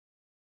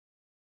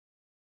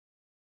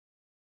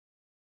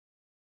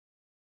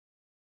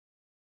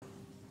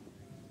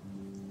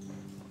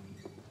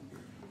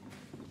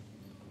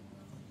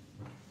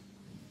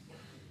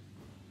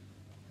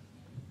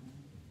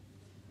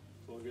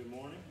Good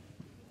morning.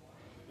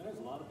 There's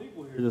a lot of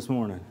people here this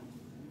morning.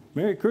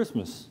 Merry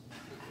Christmas.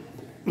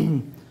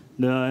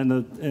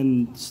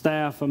 And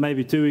staff,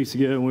 maybe 2 weeks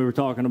ago, when we were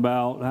talking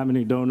about how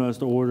many donuts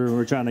to order, and we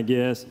were trying to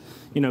guess,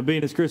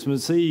 being it's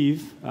Christmas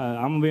Eve,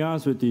 I'm going to be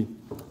honest with you,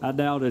 I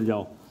doubted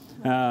y'all.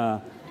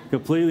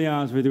 Completely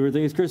honest with you. We're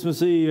thinking it's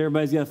Christmas Eve,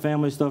 everybody's got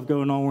family stuff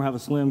going on, we're having a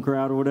slim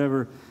crowd or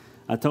whatever.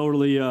 I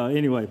totally,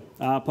 anyway,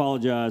 I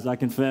apologize. I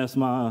confess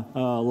my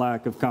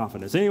lack of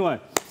confidence. Anyway,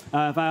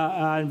 if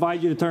I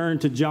invite you to turn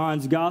to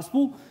John's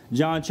Gospel,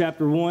 John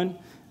chapter 1.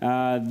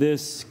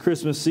 This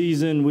Christmas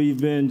season,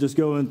 we've been just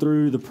going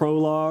through the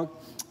prologue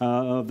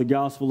of the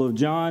Gospel of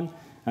John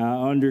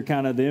under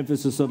kind of the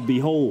emphasis of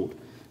Behold.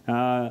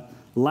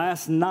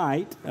 Last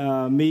night,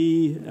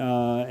 me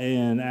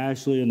and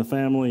Ashley and the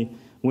family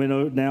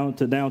went down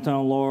to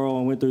downtown Laurel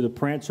and went through the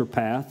Prancer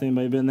Path.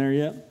 Anybody been there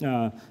yet?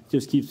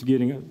 Just keeps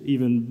getting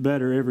even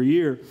better every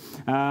year.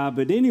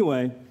 But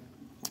anyway,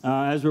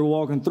 as we were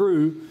walking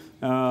through,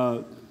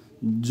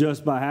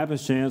 just by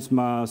happenstance,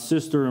 my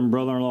sister and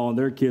brother-in-law and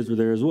their kids were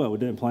there as well. We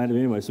didn't plan it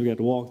anyway, so we got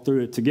to walk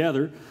through it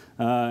together.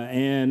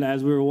 And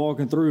as we were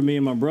walking through, me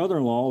and my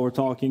brother-in-law were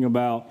talking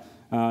about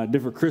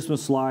different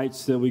Christmas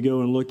lights that we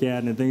go and look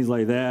at and things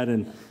like that.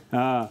 And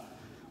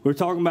we're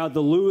talking about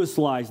the Lewis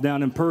lights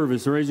down in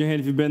Purvis. So raise your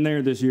hand if you've been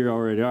there this year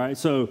already. All right.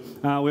 So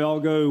we all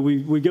go.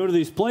 We go to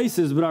these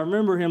places. But I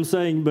remember him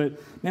saying, "But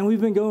man,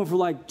 we've been going for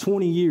like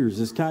 20 years.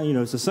 It's kind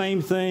of it's the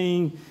same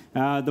thing.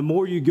 The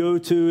more you go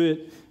to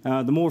it,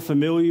 the more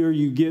familiar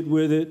you get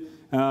with it.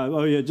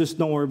 Oh yeah, just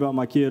don't worry about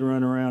my kid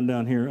running around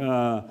down here.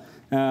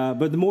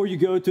 But the more you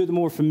go to it, the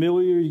more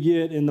familiar you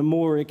get, and the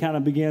more it kind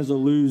of begins to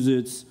lose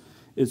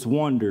its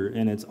wonder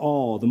and its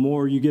awe. The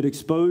more you get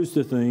exposed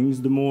to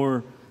things, the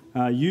more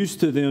used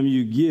to them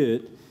you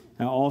get,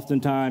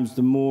 oftentimes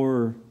the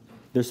more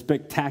the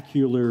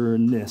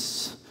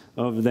spectacularness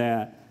of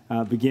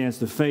that begins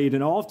to fade.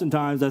 And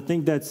oftentimes I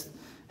think that's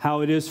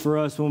how it is for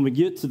us when we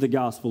get to the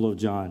Gospel of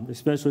John,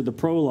 especially the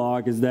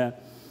prologue, is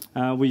that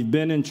we've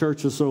been in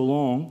church for so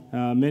long,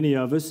 many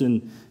of us,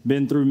 and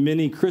been through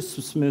many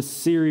Christmas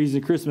series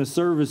and Christmas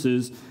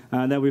services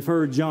that we've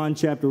heard John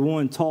chapter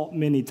 1 taught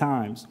many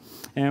times.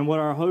 And what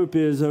our hope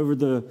is over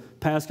the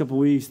past couple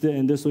weeks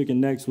and this week and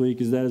next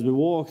week is that as we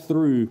walk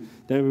through,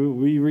 that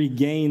we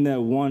regain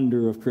that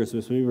wonder of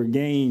Christmas. We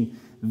regain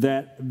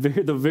the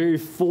very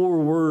four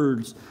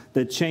words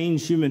that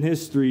changed human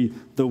history.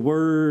 The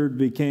Word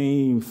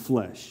became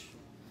flesh.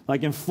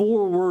 Like in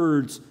 4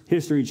 words,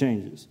 history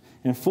changes.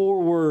 In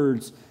 4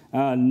 words,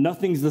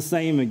 nothing's the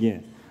same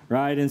again,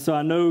 right? And so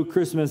I know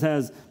Christmas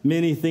has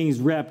many things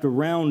wrapped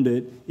around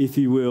it, if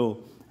you will.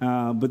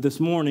 But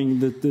this morning,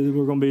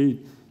 we're going to be,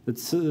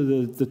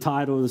 the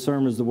title of the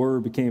sermon is The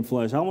Word Became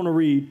Flesh. I want to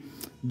read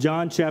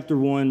John chapter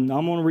 1.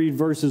 I'm going to read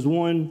verses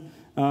 1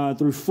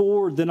 through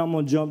 4. Then I'm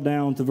going to jump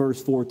down to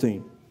verse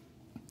 14.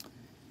 It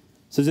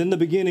says, "In the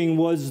beginning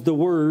was the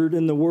Word,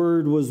 and the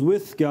Word was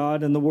with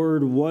God, and the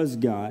Word was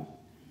God.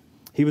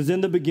 He was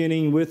in the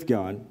beginning with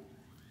God.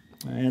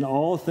 And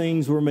all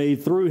things were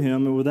made through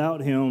him, and without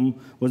him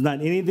was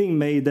not anything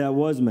made that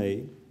was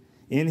made.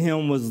 In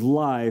him was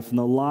life, and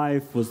the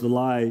life was the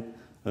light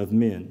of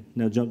men."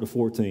 Now jump to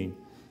 14.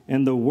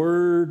 "And the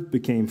Word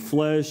became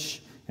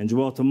flesh and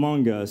dwelt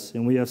among us,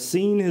 and we have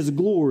seen his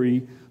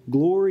glory,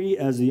 glory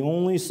as the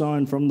only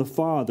Son from the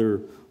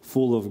Father,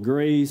 full of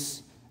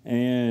grace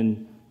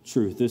and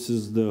truth." This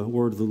is the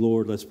word of the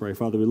Lord. Let's pray.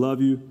 Father, we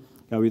love you.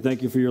 God, we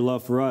thank you for your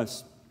love for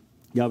us.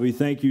 God, we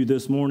thank you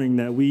this morning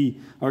that we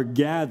are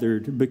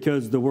gathered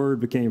because the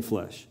Word became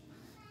flesh,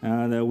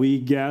 that we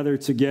gather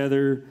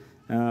together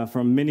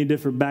from many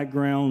different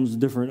backgrounds,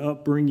 different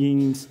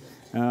upbringings,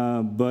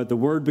 but the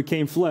Word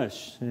became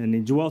flesh, and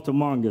he dwelt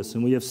among us,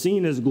 and we have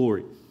seen his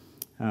glory.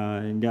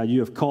 And God, you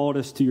have called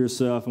us to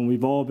yourself, and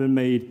we've all been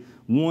made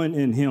one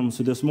in him.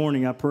 So this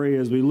morning I pray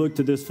as we look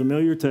to this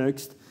familiar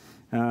text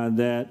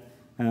that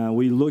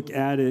we look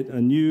at it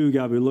anew.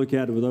 God, we look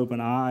at it with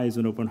open eyes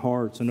and open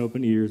hearts and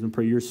open ears, and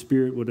pray your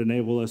Spirit would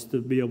enable us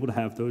to be able to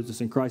have those. Just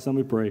in Christ's name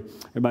we pray.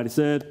 Everybody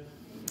said,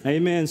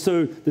 amen.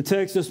 So the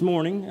text this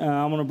morning,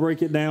 I'm going to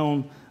break it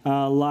down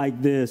like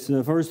this.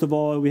 First of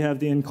all, we have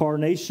the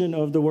incarnation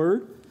of the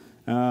Word,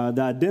 the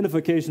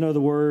identification of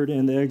the Word,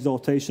 and the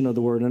exaltation of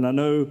the Word. And I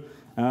know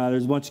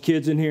there's a bunch of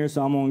kids in here,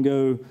 so I'm going to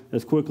go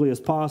as quickly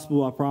as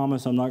possible. I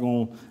promise I'm not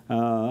going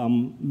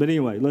to. But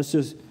anyway, let's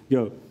just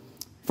go.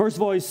 First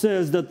of all, he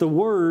says that the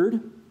Word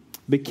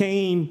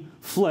became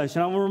flesh.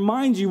 And I want to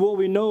remind you what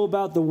we know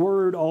about the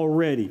Word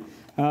already.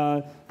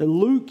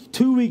 Luke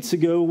 2 weeks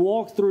ago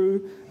walked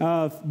through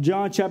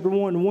John chapter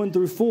 1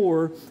 through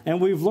 4,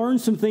 and we've learned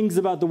some things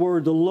about the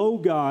word, the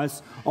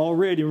Logos,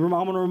 already. I'm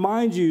going to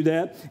remind you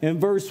that in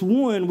verse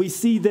 1, we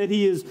see that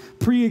he is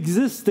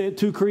pre-existent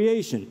to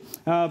creation.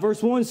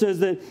 Verse 1 says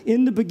that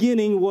in the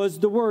beginning was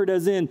the Word,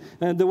 as in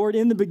the word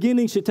in the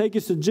beginning should take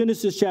us to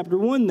Genesis chapter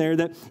 1 there,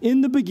 that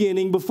in the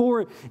beginning,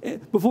 before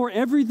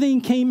everything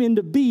came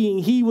into being,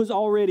 he was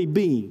already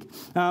being.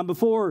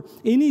 Before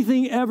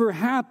anything ever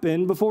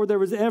happened, before there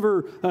was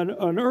ever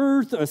an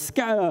earth, a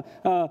sky,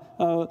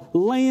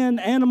 land,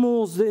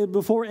 animals.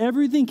 Before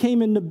everything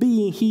came into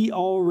being, he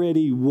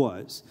already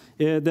was.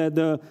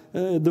 The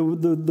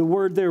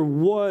word there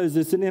was,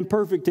 it's an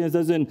imperfect tense,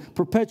 as in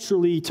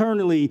perpetually,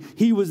 eternally.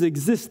 He was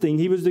existing.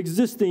 He was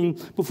existing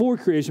before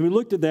creation. We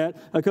looked at that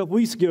a couple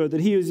weeks ago,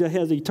 that he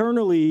has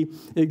eternally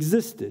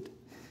existed.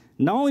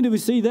 Not only did we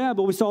see that,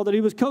 but we saw that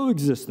he was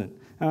coexistent.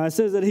 It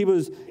says that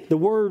the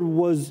Word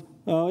was,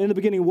 in the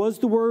beginning was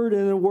the Word,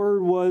 and the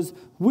Word was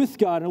with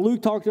God. And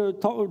Luke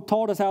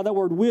taught us how that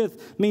word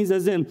with means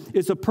as in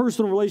it's a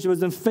personal relationship,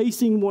 as in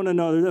facing one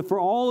another, that for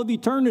all of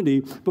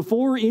eternity,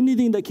 before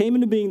anything that came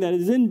into being that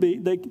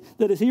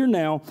is here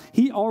now,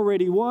 he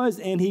already was,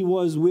 and he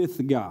was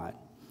with God.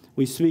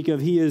 We speak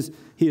of he is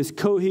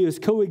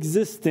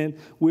coexistent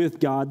with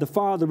God the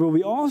Father, but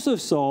we also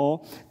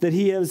saw that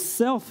he is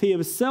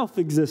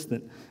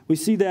self-existent. We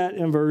see that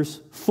in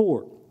verse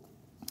 4.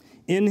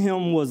 In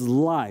him was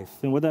life.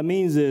 And what that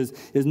means is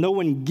no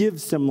one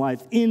gives him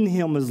life. In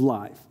him is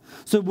life.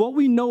 So what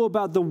we know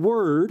about the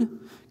Word,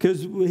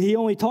 because he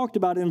only talked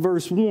about it in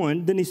verse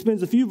 1, then he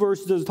spends a few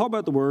verses to talk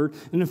about the Word.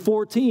 And in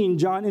 14,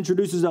 John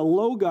introduces that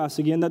Logos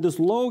again, that this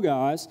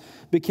Logos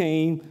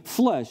became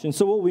flesh. And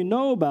so what we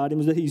know about him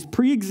is that he's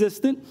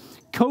pre-existent,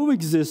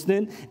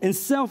 coexistent, and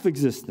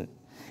self-existent.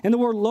 And the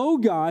word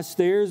logos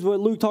there is what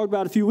Luke talked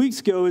about a few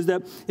weeks ago, is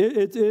that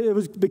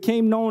it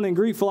became known in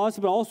Greek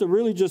philosophy, but also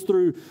really just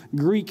through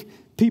Greek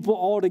people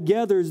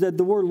altogether, is that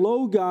the word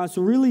logos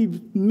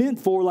really meant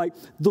for like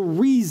the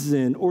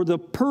reason or the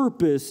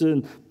purpose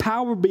and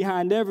power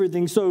behind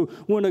everything. So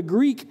when a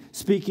Greek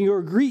speaking or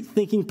a Greek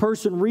thinking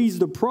person reads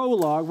the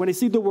prologue, when they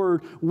see the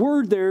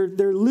word there,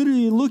 they're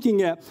literally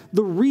looking at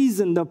the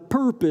reason, the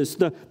purpose,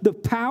 the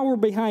power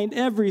behind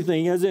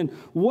everything, as in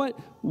what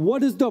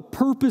is the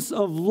purpose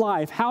of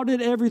life? How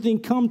did everything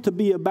come to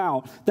be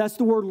about? That's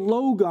the word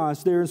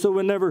logos there. And so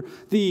whenever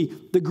the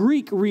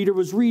Greek reader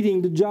was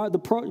reading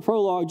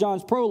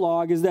John's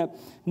prologue, is that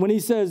when he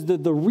says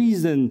that the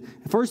reason,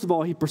 first of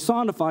all, he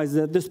personifies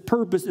that this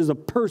purpose is a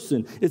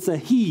person. It's a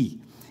he.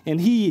 And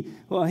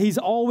he's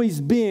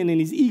always been, and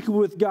he's equal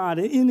with God.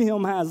 And in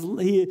him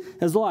he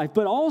has life.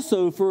 But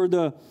also for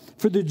the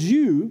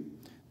Jew,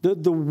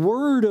 the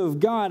word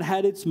of God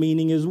had its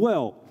meaning as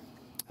well.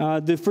 For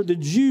the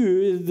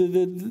Jew,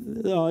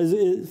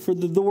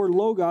 the word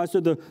logos,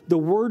 or the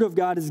word of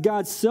God, is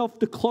God's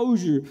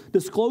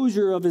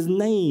disclosure of his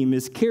name,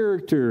 his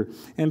character,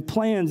 and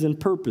plans and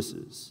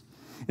purposes.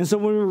 And so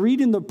when we're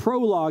reading the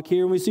prologue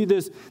here, and we see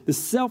the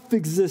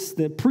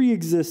self-existent,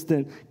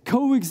 pre-existent,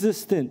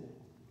 coexistent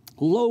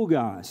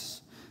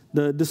logos,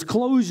 the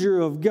disclosure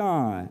of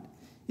God,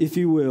 if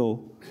you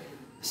will,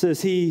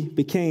 says he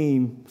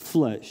became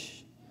flesh.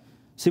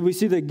 See, we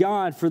see that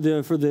God, for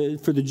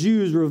the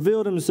Jews,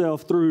 revealed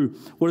himself through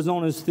what is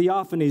known as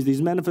theophanies,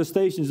 these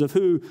manifestations of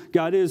who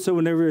God is. So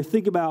whenever you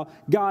think about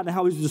God and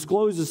how he's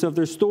disclosed himself,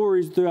 there's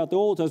stories throughout the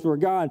Old Testament where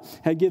God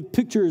had given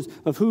pictures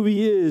of who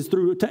he is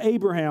to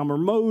Abraham or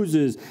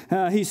Moses.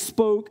 He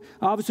spoke,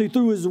 obviously,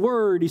 through his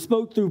word. He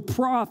spoke through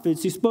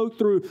prophets. He spoke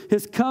through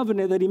his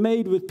covenant that he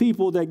made with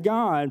people, that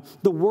God,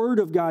 the word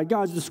of God,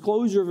 God's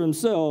disclosure of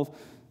himself,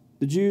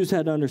 the Jews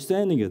had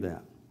understanding of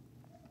that.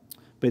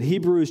 But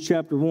Hebrews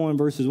chapter 1,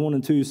 verses 1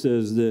 and 2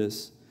 says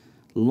this: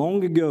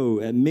 long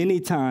ago, at many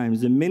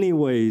times, in many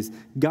ways,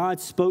 God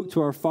spoke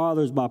to our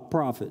fathers by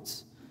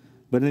prophets.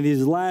 But in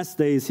these last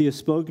days, he has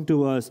spoken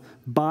to us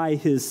by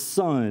his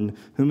Son,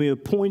 whom he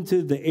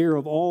appointed the heir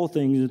of all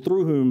things, and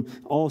through whom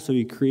also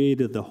he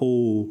created the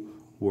whole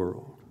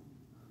world.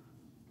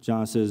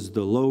 John says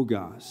the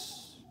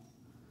Logos,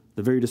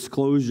 the very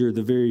disclosure,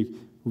 the very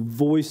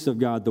voice of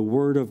God, the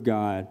word of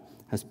God,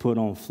 has put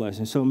on flesh.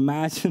 And so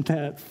imagine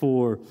that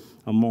for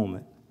a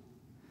moment.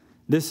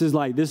 This is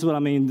what I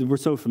mean, we're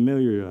so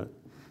familiar with.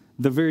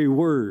 The very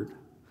word,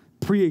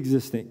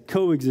 pre-existent,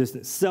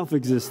 coexistent,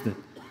 self-existent,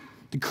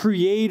 the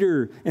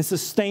creator and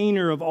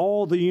sustainer of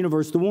all the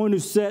universe, the one who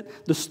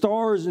set the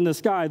stars in the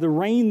sky, the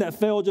rain that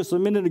fell just a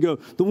minute ago,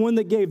 the one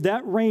that gave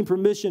that rain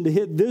permission to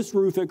hit this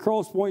roof at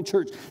Crosspointe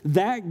Church,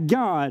 that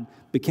God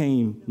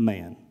became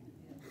man.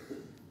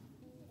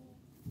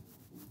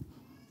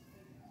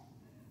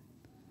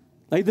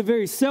 Like the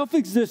very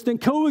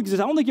self-existent,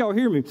 coexistent, I don't think y'all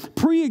hear me,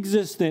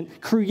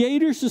 pre-existent,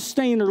 creator,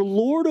 sustainer,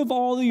 Lord of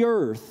all the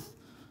earth,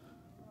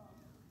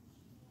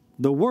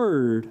 the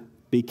Word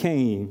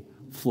became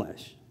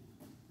flesh.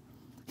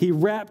 He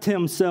wrapped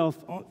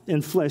himself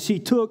in flesh. He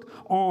took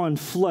on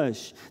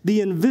flesh. The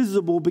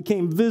invisible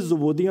became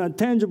visible. The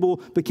intangible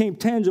became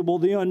tangible.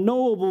 The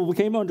unknowable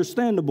became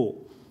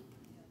understandable.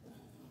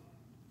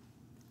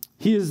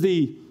 He is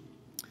the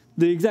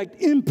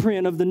exact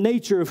imprint of the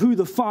nature of who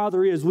the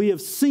Father is. We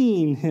have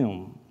seen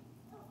him,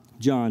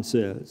 John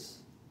says.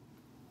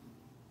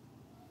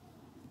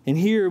 And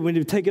here, when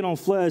you take it on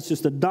flesh,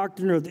 just the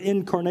doctrine of the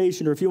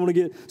incarnation, or if you want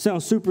to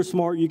sound super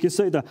smart, you can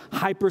say the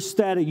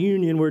hypostatic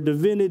union, where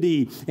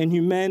divinity and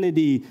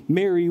humanity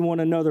marry one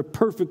another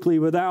perfectly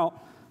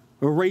without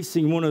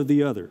erasing one of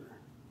the other.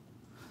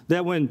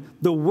 That when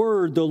the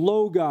Word, the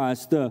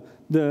Logos, the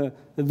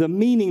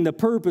meaning, the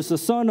purpose, the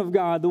Son of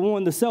God, the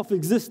one, the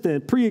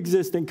self-existent,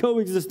 pre-existent,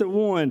 co-existent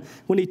one,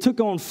 when he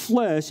took on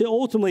flesh,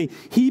 ultimately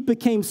he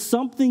became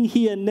something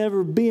he had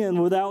never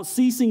been without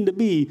ceasing to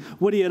be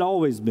what he had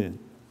always been.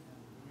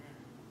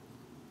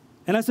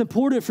 And that's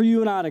important for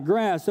you and I to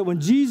grasp, that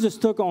when Jesus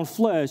took on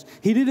flesh,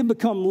 he didn't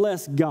become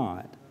less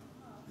God.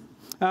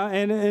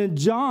 And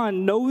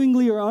John,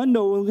 knowingly or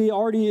unknowingly,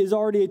 is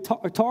already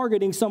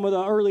targeting some of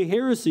the early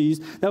heresies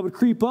that would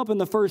creep up in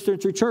the first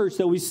century church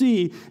that we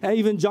see,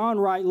 even John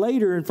write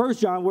later in 1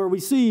 John, where we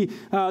see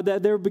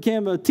that there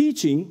became a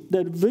teaching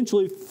that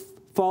eventually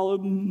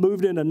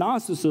moved into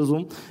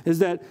Gnosticism, is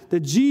that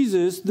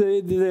Jesus,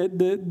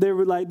 they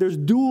were like, there's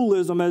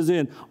dualism, as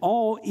in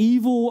all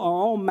evil or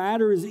all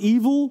matter is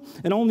evil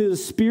and only the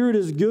Spirit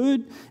is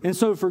good. And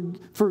so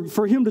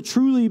for him to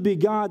truly be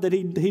God, that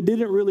he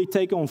didn't really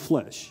take on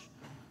flesh.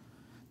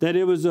 That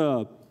it was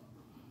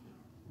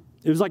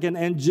like an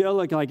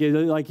angelic, like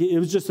it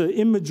was just an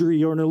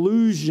imagery or an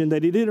illusion,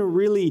 that he didn't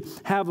really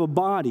have a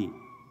body.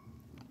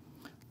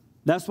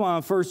 That's why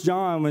in 1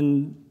 John,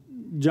 when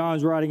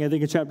John's writing, I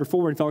think in chapter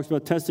 4, when he talks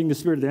about testing the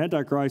spirit of the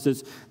Antichrist,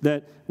 is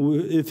that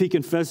if he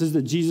confesses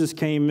that Jesus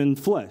came in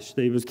flesh,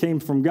 that he came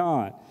from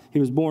God, he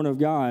was born of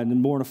God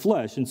and born of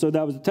flesh, and so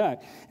that was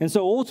attacked. And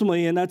so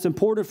ultimately, and that's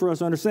important for us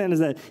to understand, is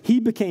that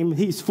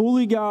he's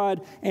fully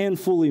God and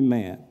fully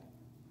man.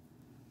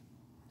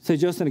 Say,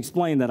 Justin,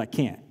 explain that. I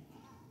can't.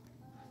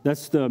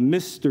 That's the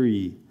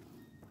mystery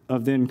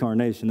of the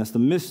incarnation. That's the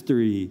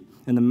mystery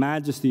and the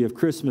majesty of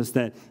Christmas,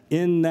 that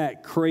in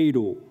that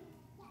cradle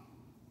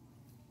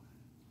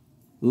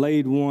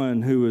laid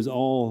one who is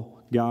all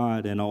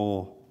God and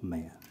all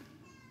man.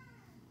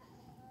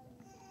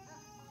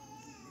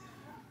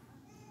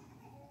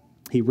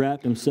 He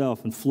wrapped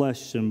himself in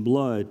flesh and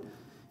blood.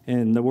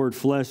 And the word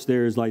flesh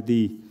there is like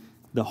the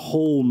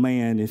whole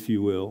man, if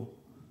you will.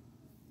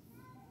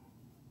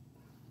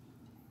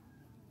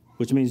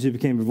 Which means he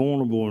became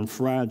vulnerable and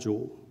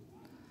fragile.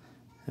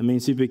 It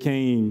means he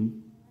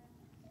became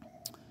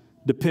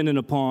dependent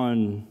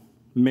upon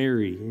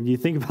Mary. And you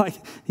think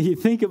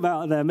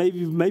about that. Maybe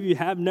you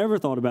have never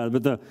thought about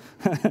it, but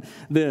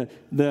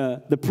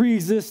the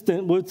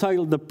pre-existent, we'll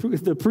title the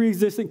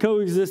pre-existent,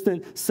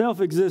 co-existent,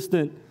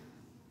 self-existent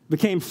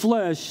became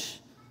flesh,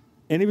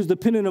 and he was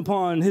dependent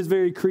upon his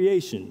very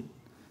creation.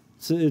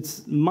 So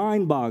it's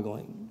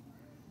mind-boggling.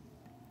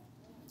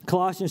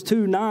 Colossians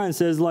 2:9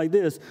 says like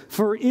this: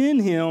 "For in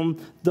him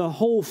the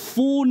whole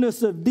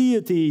fullness of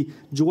deity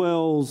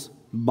dwells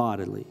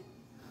bodily."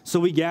 So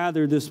we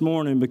gathered this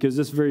morning because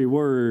this very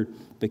word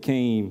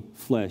became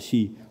flesh.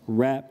 He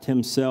wrapped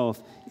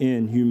himself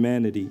in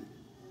humanity.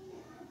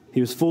 He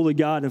was fully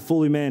God and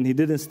fully man. He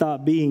didn't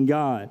stop being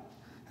God,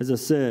 as I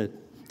said.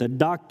 This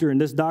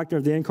doctrine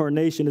of the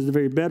incarnation is the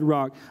very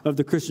bedrock of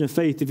the Christian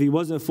faith. If he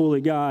wasn't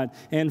fully God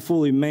and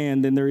fully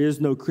man, then there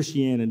is no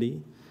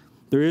Christianity.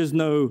 There is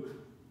no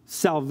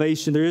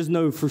salvation. There is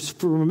no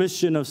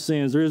remission of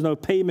sins. There is no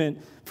payment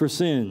for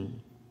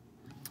sin.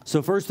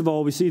 So first of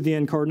all, we see the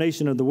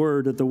incarnation of the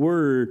Word, that the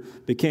Word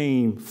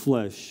became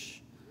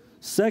flesh.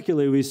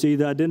 Secondly, we see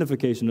the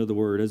identification of the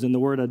Word, as in the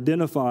Word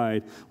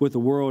identified with the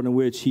world in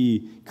which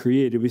he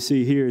created. We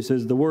see here, it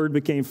says, the Word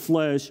became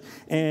flesh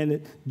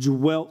and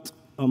dwelt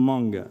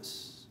among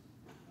us.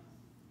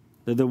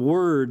 That the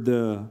Word,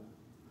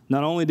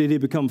 not only did he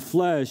become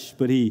flesh,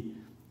 but he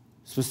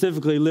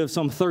specifically lived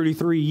some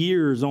 33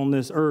 years on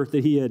this earth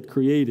that he had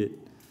created.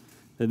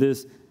 That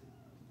this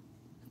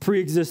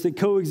pre-existent,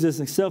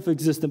 co-existent,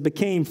 self-existent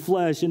became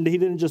flesh, and he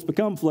didn't just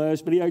become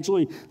flesh, but he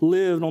actually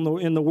lived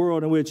in the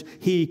world in which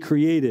he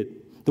created.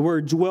 The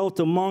word dwelt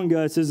among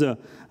us is a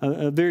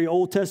very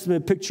Old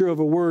Testament picture of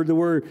a word. The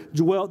word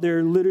dwelt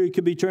there literally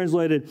could be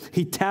translated,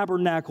 he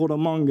tabernacled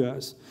among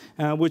us,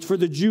 which for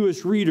the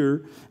Jewish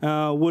reader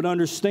would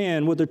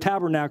understand what the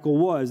tabernacle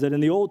was. That in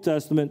the Old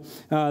Testament,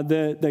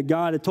 that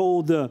God had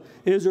told the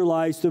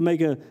Israelites to make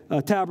a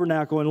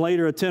tabernacle and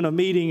later a tent of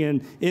meeting,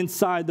 and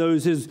inside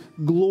those his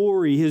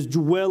glory, his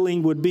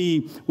dwelling would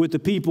be with the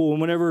people.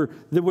 And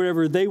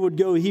wherever they would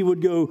go, he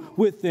would go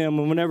with them.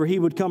 And whenever he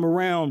would come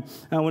around,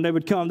 when they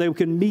would come, they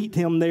could meet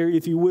him there,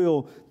 if you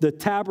will. The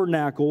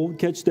tabernacle,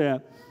 catch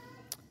that,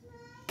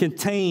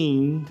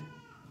 contained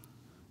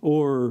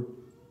or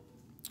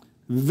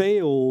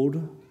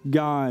veiled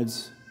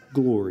God's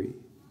glory.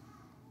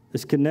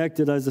 It's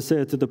connected, as I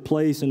said, to the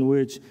place in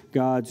which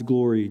God's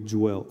glory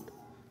dwelt.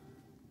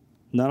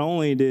 Not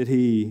only did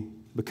he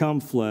become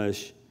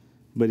flesh,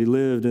 but he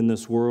lived in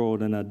this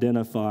world and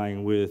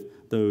identifying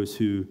with those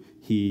who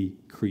he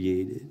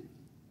created.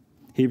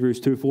 Hebrews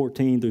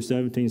 2:14 through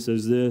 17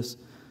 says this: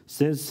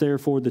 "Since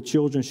therefore the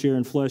children share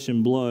in flesh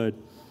and blood,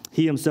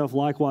 he himself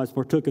likewise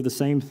partook of the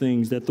same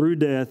things, that through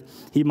death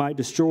he might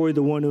destroy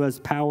the one who has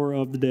power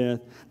of the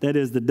death, that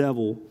is, the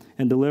devil,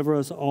 and deliver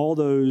us all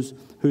those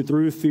who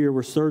through fear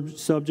were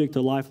subject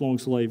to lifelong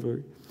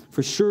slavery.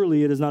 For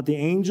surely it is not the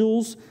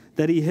angels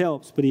that he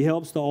helps, but he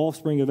helps the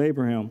offspring of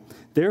Abraham.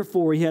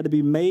 Therefore, he had to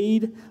be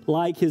made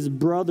like his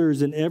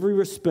brothers in every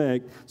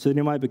respect, so that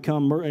he might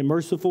become a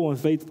merciful and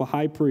faithful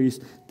high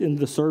priest in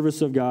the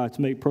service of God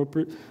to make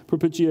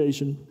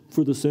propitiation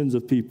for the sins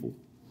of people.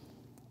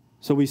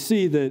 So we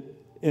see that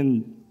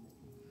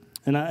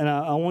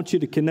I want you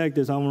to connect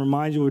this. I want to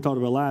remind you what we talked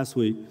about last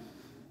week,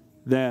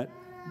 that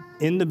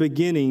in the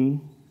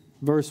beginning,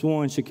 verse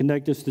 1 should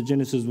connect us to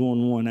Genesis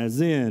 1:1, as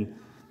in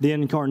the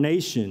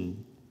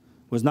incarnation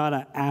was not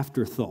an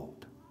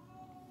afterthought.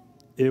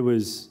 It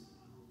was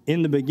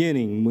in the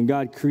beginning when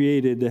God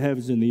created the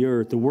heavens and the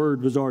earth. The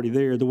Word was already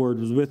there. The Word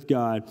was with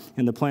God,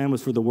 and the plan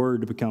was for the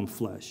Word to become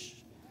flesh,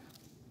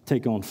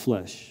 take on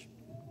flesh.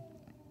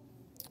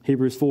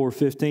 Hebrews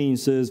 4:15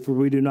 says, "For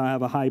we do not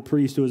have a high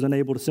priest who is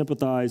unable to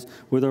sympathize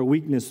with our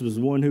weaknesses,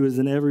 one who is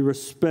in every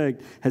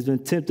respect has been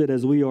tempted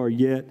as we are,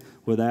 yet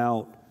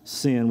without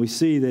sin." We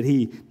see that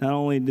he not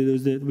only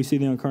we see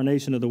the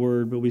incarnation of the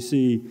Word, but we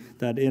see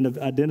that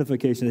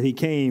identification that he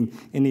came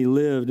and he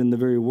lived in the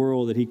very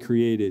world that he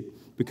created,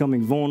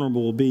 becoming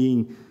vulnerable,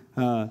 being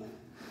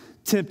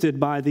tempted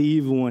by the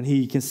evil one.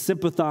 He can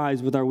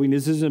sympathize with our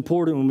weakness. This is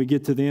important when we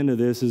get to the end of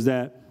this, is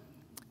that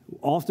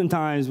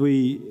oftentimes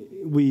I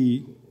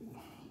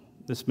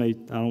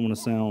don't want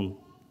to sound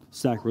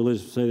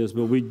sacrilegious to say this,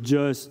 but we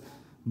just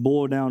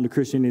boil down to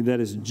Christianity that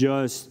it's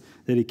just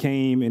that he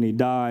came and he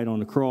died on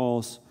the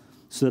cross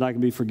so that I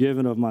can be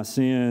forgiven of my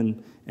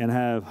sin and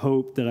have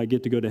hope that I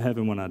get to go to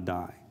heaven when I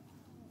die.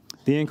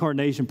 The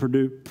incarnation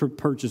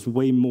purchased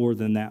way more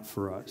than that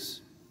for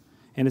us.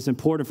 And it's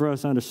important for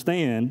us to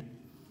understand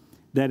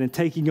that in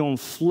taking on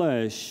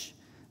flesh,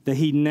 that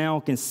he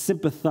now can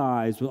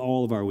sympathize with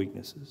all of our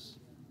weaknesses.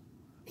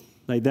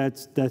 Like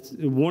that's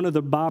one of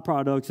the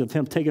byproducts of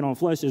him taking on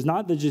flesh is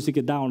not that just he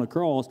could die on the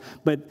cross,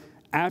 but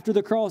after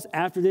the cross,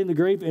 after the end of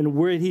the grave, and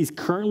where he's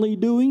currently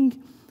doing,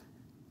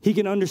 he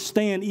can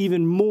understand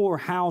even more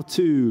how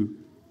to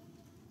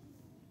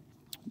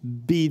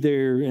be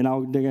there, and I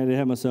got to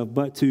have myself,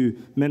 but to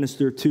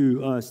minister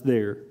to us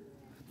there.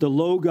 The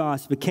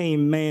Logos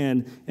became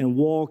man and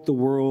walked the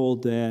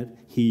world that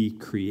he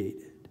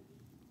created.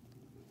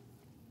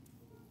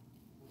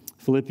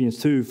 Philippians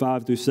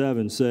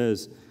 2:5-7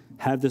 says,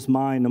 "Have this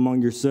mind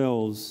among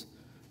yourselves,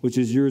 which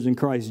is yours in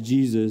Christ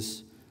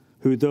Jesus,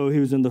 who though he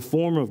was in the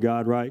form of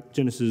God," right?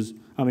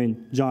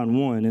 John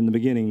 1, in the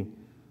beginning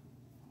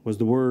was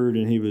the Word,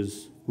 and he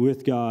was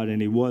with God,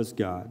 and he was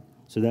God.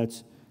 So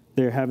that's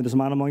there, having this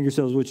mind among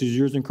yourselves, which is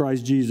yours in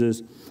Christ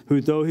Jesus,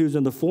 who though he was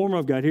in the form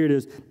of God, here it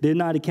is, did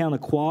not account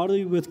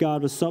equality with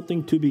God as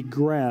something to be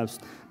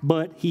grasped,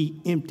 but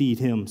he emptied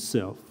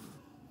himself.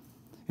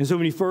 And so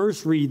when you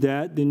first read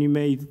that, then you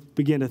may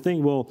begin to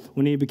think, well,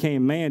 when he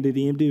became man, did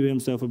he empty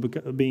himself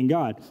of being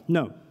God?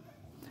 No.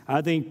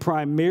 I think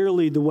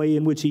primarily the way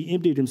in which he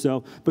emptied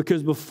himself,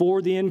 because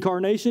before the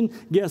incarnation,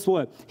 guess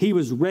what? He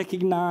was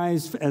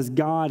recognized as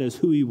God as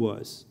who he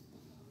was.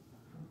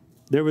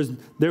 There was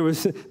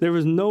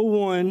no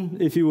one,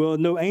 if you will,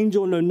 no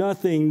angel, no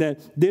nothing that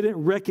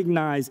didn't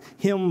recognize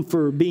him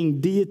for being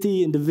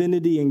deity and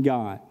divinity and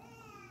God.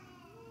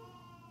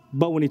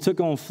 But when he took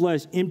on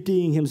flesh,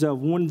 emptying himself,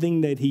 one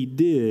thing that he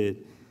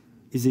did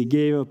is he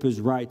gave up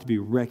his right to be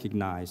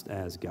recognized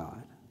as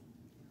God.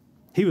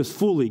 He was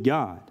fully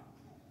God.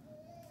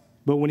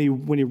 But when he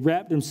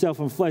wrapped himself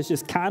in flesh,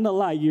 it's kind of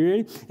like, you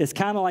ready? It's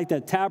kind of like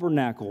that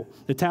tabernacle.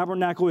 The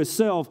tabernacle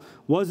itself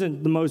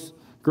wasn't the most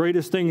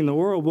greatest thing in the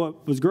world.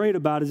 What was great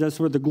about it is that's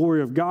where the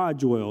glory of God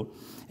dwelled.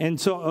 And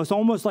so it's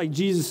almost like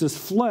Jesus'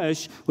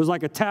 flesh was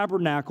like a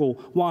tabernacle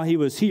while he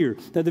was here.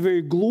 That the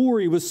very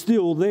glory was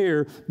still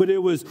there, but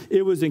it was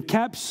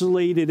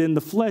encapsulated in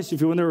the flesh,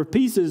 if you will. And there were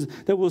pieces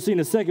that we'll see in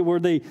a second where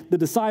the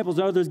disciples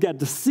and others got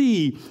to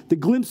see the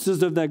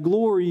glimpses of that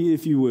glory,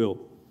 if you will.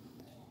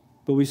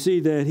 But we see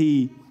that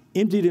he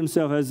emptied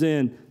himself, as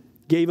in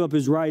gave up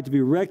his right to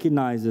be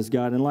recognized as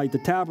God. And like the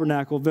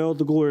tabernacle veiled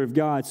the glory of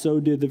God,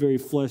 so did the very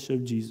flesh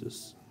of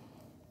Jesus.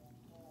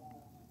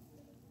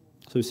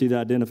 So we see the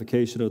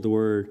identification of the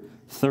Word.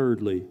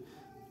 Thirdly,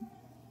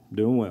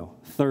 doing well.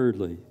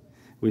 Thirdly,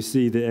 we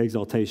see the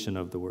exaltation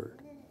of the Word.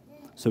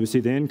 So we see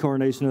the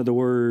incarnation of the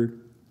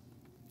Word,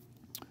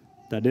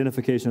 the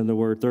identification of the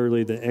Word.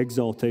 Thirdly, the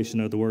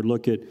exaltation of the Word.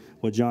 Look at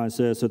what John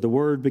says. So the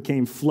Word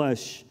became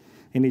flesh,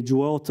 and he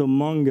dwelt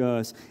among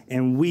us,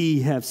 and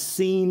we have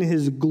seen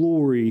his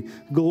glory,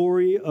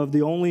 glory of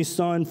the only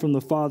Son from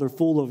the Father,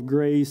 full of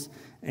grace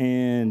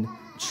and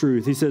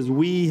truth. He says,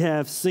 we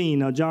have seen.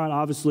 Now, John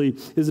obviously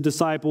is a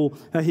disciple.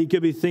 He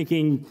could be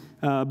thinking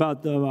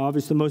about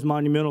obviously the most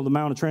monumental, the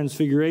Mount of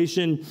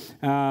Transfiguration.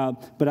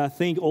 But I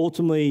think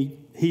ultimately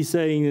he's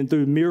saying, and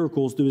through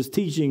miracles, through his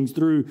teachings,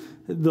 through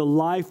the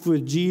life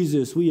with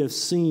Jesus, we have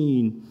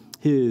seen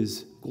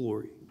his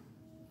glory.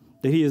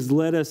 That he has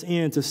led us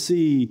in to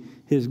see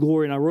his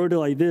glory. And I wrote it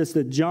like this,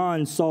 that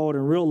John saw it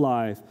in real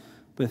life,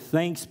 but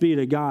thanks be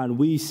to God,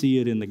 we see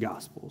it in the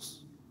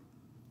Gospels.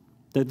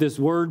 That this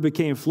Word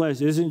became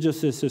flesh isn't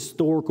just this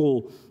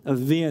historical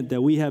event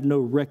that we have no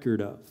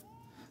record of.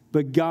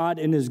 But God,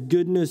 in His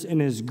goodness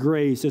and His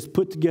grace, has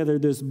put together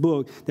this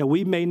book that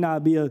we may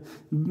not be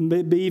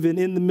even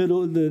in the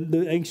middle of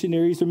the ancient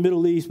Near East or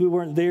Middle East. We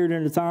weren't there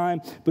during the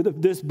time.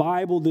 But this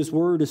Bible, this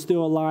Word is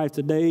still alive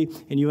today,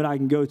 and you and I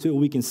can go to it,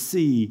 and we can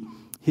see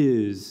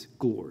His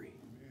glory.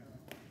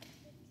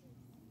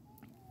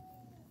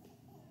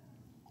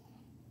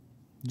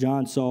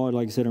 John saw it,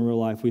 like I said, in real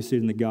life. We see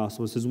it in the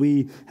gospel. It says,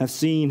 we have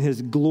seen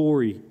His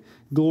glory.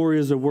 Glory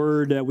is a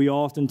word that we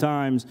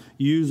oftentimes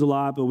use a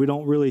lot, but we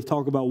don't really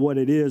talk about what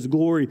it is.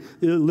 Glory,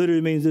 it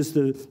literally means it's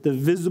the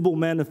visible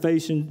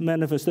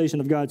manifestation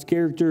of God's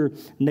character,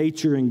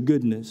 nature, and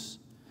goodness.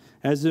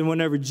 As in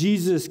whenever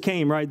Jesus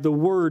came, right, the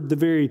Word, the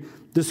very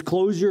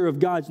disclosure of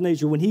God's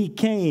nature, when He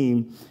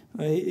came,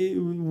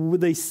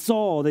 they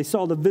saw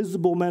the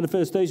visible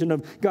manifestation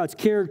of God's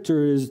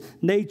character, His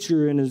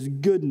nature, and His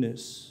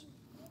goodness.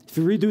 If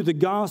you read through the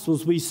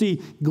Gospels, we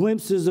see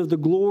glimpses of the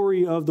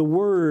glory of the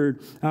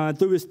Word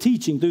through His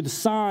teaching, through the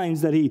signs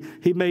that He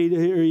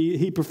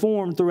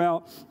performed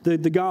throughout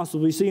the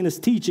Gospels. We see in His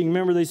teaching,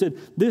 remember they said,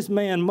 this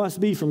man must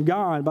be from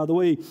God. By the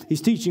way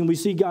He's teaching, we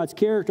see God's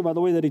character by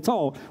the way that He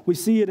taught. We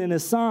see it in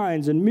His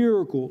signs and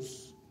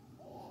miracles.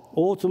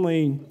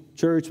 Ultimately,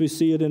 church, we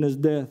see it in His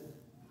death.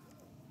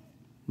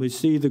 We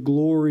see the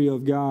glory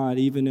of God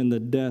even in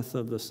the death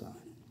of the Son.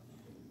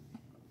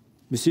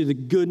 We see the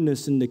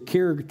goodness and the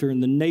character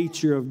and the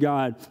nature of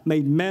God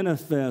made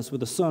manifest with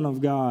the Son of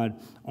God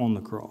on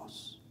the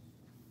cross.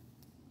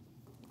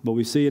 But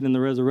we see it in the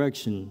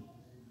resurrection.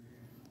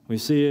 We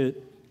see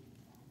it,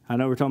 I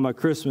know we're talking about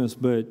Christmas,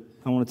 but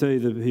I want to tell you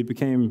that He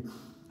became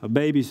a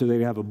baby so they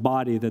could have a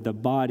body, that the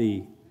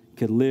body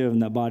could live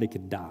and that body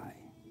could die.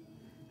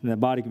 And that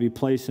body could be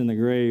placed in the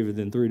grave, and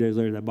then 3 days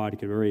later that body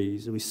could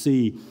raise. And we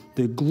see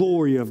the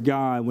glory of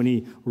God when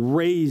He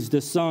raised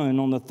the Son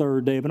on the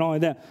third day. But not only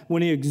that,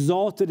 when He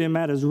exalted Him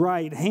at His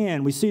right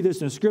hand, we see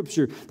this in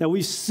Scripture, that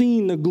we've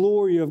seen the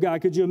glory of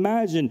God. Could you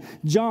imagine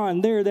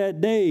John there that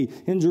day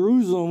in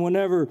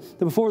Jerusalem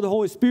before the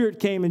Holy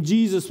Spirit came and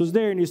Jesus was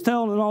there, and He's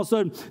telling them all of a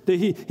sudden that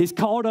He's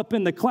caught up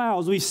in the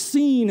clouds. We've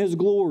seen His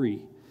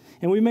glory.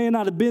 And we may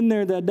not have been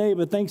there that day,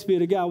 but thanks be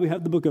to God, we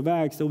have the book of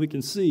Acts that we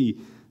can see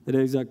that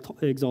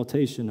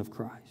exaltation of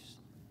Christ.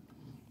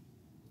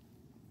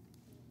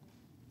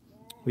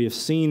 We have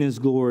seen His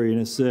glory,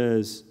 and it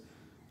says,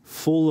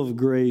 full of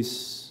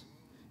grace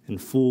and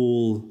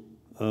full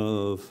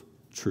of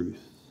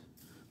truth.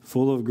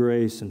 Full of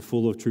grace and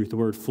full of truth. The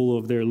word full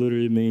of there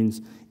literally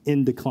means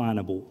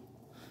indeclinable,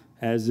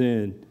 as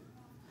in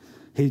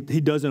he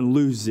doesn't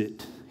lose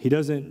it. He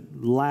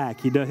doesn't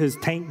lack. His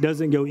tank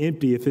doesn't go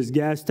empty. If His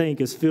gas tank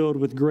is filled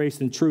with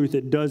grace and truth,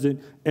 it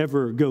doesn't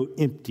ever go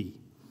empty.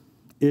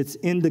 It's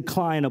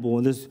indeclinable,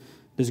 and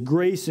this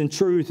grace and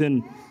truth,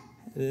 and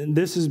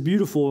this is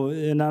beautiful.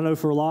 And I know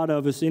for a lot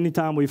of us,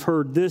 anytime we've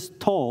heard this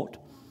taught,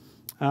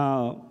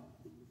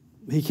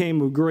 He came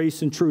with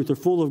grace and truth, or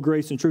full of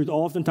grace and truth.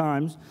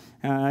 Oftentimes,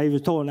 I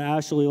even told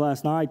Ashley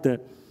last night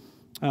that,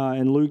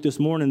 and Luke this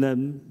morning, that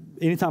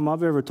anytime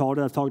I've ever taught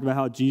it, I've talked about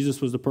how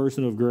Jesus was the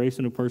person of grace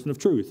and a person of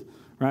truth.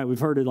 Right?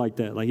 We've heard it like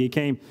that. Like He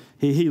came,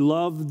 he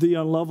loved the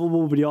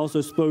unlovable, but He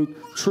also spoke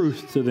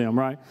truth to them,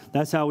 right?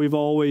 That's how we've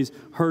always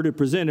heard it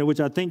presented, which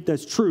I think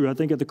that's true. I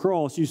think at the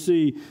cross you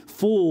see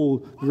full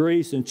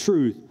grace and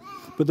truth.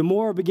 But the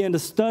more I began to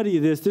study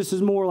this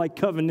is more like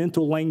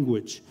covenantal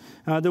language.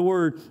 The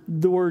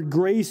word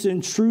grace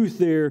and truth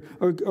there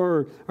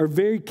are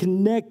very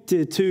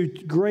connected to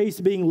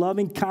grace being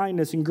loving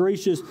kindness and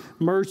gracious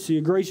mercy,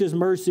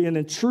 and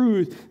then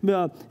truth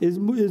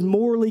is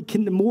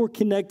more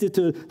connected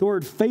to the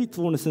word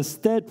faithfulness and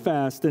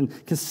steadfast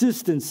and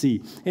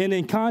consistency. And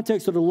in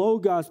context of the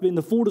Logos being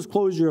the full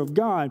disclosure of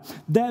God,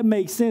 that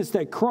makes sense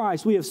that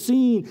Christ, we have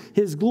seen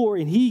His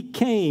glory, and He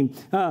came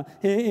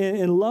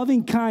in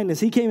loving kindness.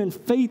 He came in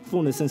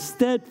faithfulness and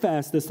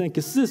steadfastness and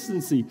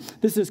consistency.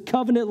 This is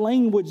covenant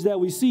language that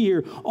we see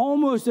here,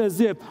 almost as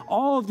if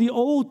all of the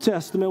Old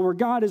Testament, where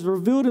God has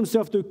revealed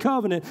Himself through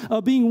covenant,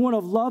 of being one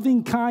of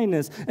loving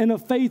kindness and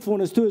of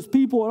faithfulness to His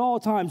people at all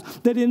times,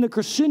 that in the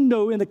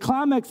crescendo, in the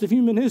climax of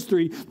human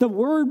history, the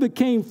Word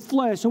became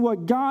flesh, and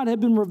what God had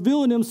been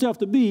revealing Himself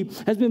to be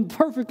has been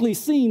perfectly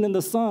seen in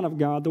the Son of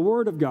God, the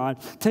Word of God,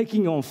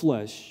 taking on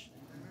flesh.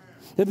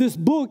 That this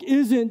book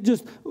isn't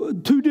just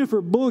two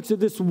different books, that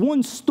this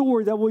one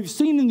story that we've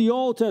seen in the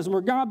Old Testament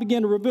where God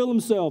began to reveal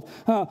Himself.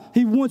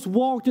 He once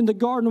walked in the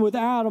garden with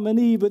Adam and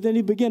Eve, but then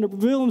He began to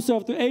reveal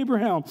Himself to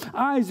Abraham,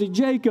 Isaac,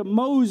 Jacob,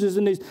 Moses,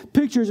 and these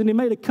pictures, and He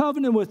made a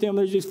covenant with them.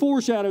 There's these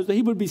foreshadows that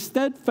He would be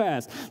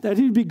steadfast, that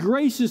He'd be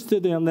gracious to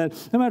them, that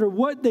no matter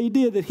what they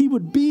did, that He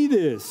would be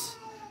this.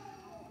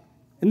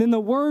 And then the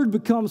Word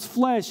becomes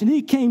flesh, and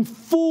He came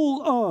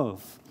full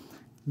of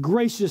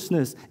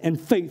graciousness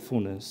and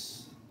faithfulness.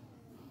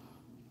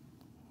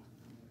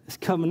 It's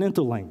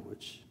covenantal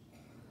language.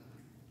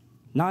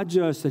 Not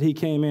just that He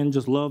came in and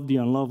just loved the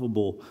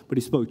unlovable, but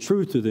He spoke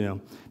truth to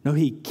them. No,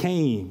 He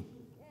came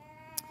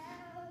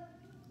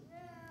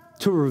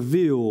to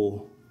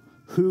reveal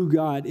who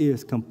God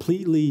is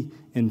completely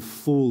and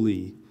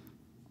fully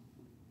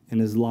in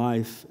His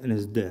life and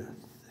His death.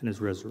 and his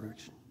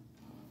resurrection.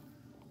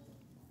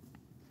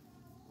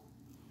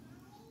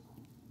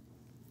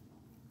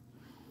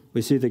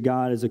 We see that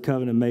God is a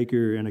covenant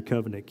maker and a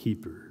covenant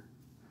keeper.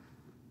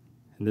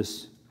 And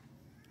this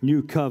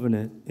new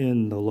covenant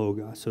in the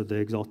Logos, so the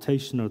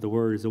exaltation of the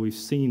word, is that we've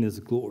seen his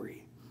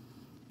glory.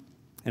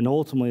 And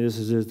ultimately, this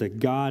is that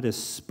God has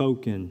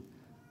spoken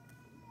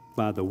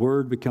by the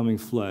word becoming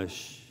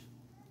flesh.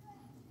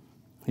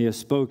 He has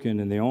spoken,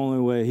 and the only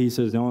way, he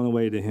says, the only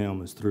way to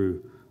him is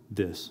through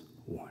this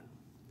one.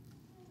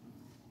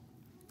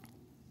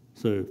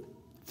 So,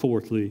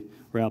 fourthly,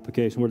 or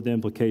application, what are the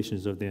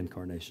implications of the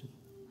incarnation?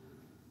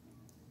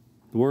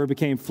 The Word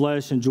became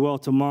flesh and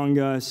dwelt among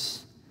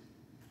us.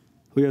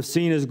 We have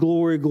seen his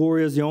glory.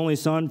 Glory as the only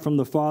Son from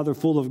the Father,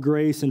 full of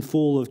grace and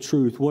full of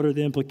truth. What are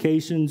the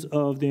implications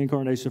of the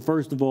incarnation?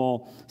 First of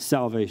all,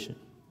 salvation.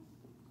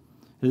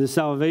 The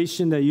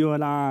salvation that you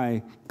and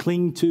I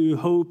cling to,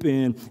 hope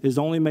in, is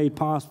only made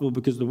possible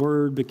because the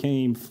Word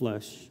became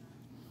flesh.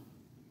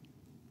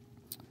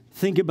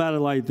 Think about it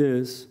like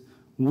this.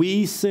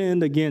 We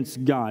sinned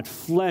against God.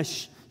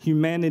 Flesh,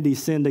 humanity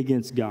sinned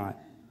against God.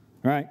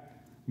 Right?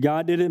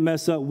 God didn't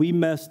mess up. We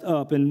messed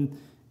up. And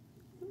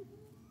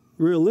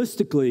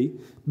realistically,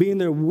 being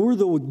that we're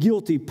the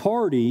guilty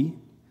party,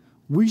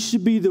 we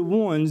should be the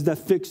ones that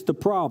fix the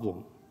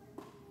problem.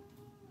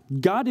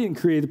 God didn't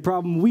create the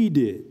problem. We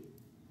did.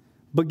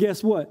 But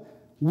guess what?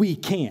 We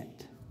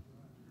can't.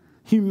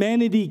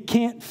 Humanity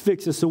can't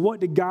fix us. So what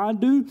did God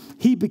do?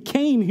 He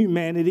became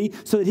humanity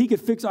so that he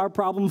could fix our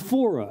problem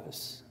for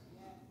us.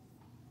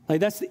 Like,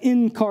 that's the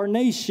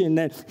incarnation,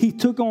 that he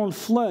took on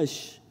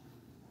flesh.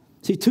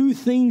 See, two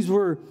things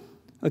were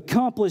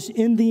accomplished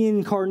in the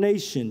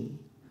incarnation.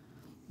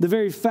 The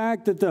very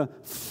fact that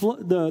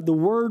the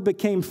Word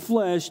became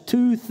flesh,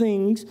 two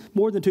things,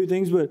 more than two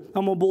things, but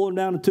I'm going to boil them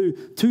down to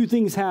two. Two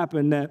things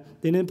happened that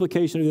an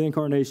implication of the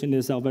incarnation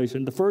is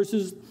salvation. The first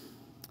is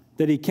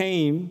that he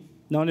came,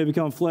 not only to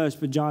become flesh,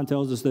 but John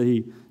tells us that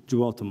he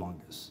dwelt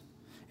among us.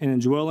 And in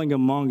dwelling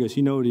among us,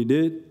 you know what he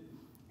did?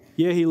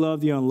 Yeah, he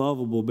loved the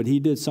unlovable, but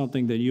he did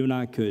something that you and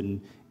I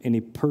couldn't, and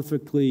he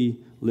perfectly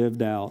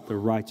lived out the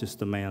righteous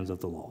demands of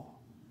the law.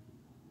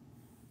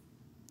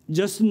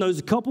 Just in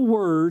those couple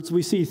words,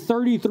 we see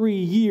 33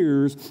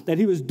 years that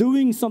he was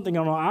doing something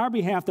on our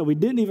behalf that we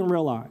didn't even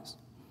realize.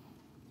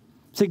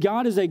 See,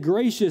 God is a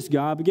gracious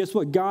God, but guess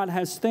what? God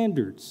has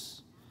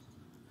standards.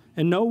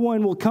 And no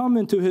one will come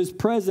into his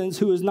presence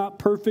who is not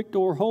perfect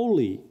or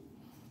holy.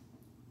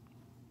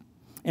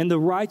 And the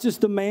righteous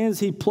demands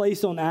he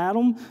placed on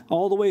Adam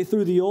all the way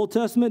through the Old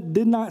Testament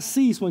did not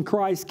cease when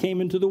Christ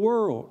came into the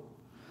world.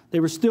 They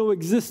were still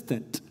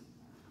existent.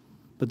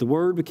 But the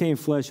Word became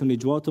flesh when he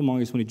dwelt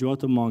among us. When he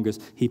dwelt among us,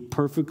 he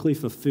perfectly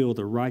fulfilled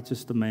the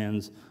righteous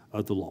demands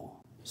of the law.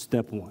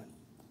 Step one.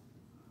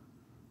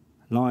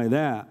 Not only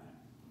that,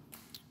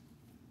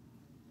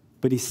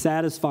 but he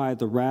satisfied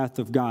the wrath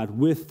of God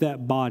with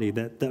that body,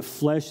 that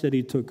flesh that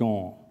he took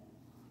on.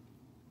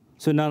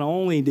 So not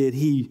only did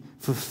he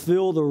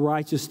fulfill the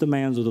righteous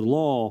demands of the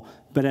law,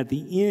 but at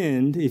the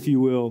end, if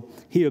you will,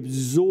 he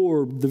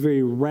absorbed the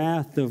very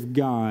wrath of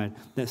God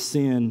that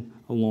sin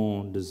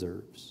alone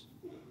deserves.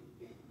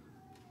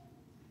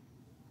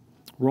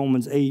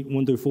 Romans 8,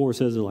 1-4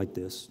 says it like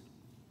this.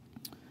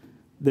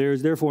 There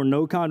is therefore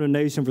no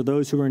condemnation for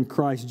those who are in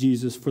Christ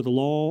Jesus, for the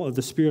law of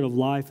the Spirit of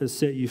life has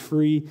set you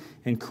free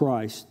in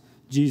Christ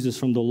Jesus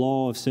from the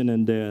law of sin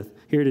and death.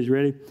 Here it is,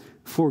 ready?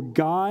 For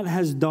God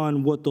has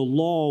done what the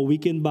law,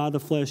 weakened by the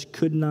flesh,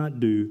 could not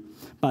do.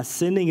 By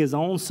sending his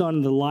own Son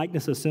in the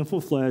likeness of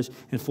sinful flesh,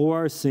 and for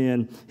our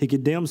sin, he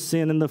condemned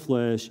sin in the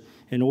flesh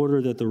in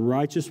order that the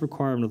righteous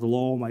requirement of the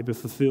law might be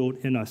fulfilled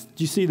in us.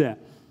 Do you see that?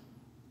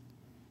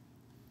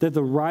 That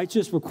the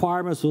righteous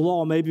requirements of the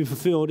law may be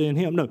fulfilled in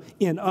him. No,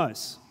 in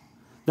us.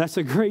 That's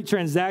a great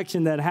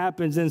transaction that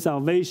happens in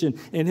salvation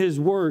in his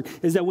work,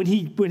 is that when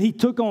he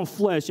took on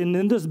flesh and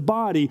in this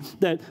body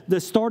that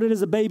started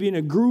as a baby and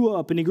it grew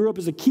up, and he grew up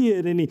as a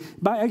kid, and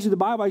the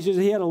Bible actually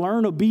says he had to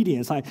learn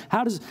obedience. Like,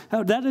 how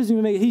that doesn't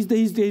even make,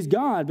 he's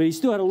God, but he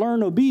still had to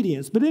learn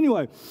obedience. But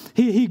anyway,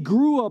 he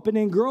grew up, and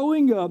in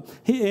growing up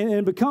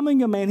and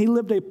becoming a man, he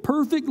lived a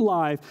perfect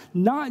life,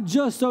 not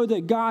just so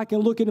that God can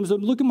look at him and say,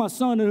 look at my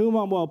son in whom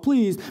I'm well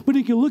pleased, but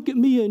he can look at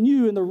me and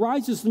you, and the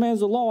righteous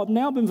demands of the law have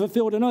now been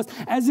fulfilled in us,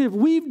 as if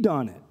we've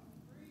done it.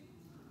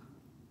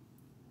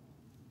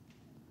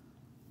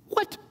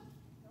 What?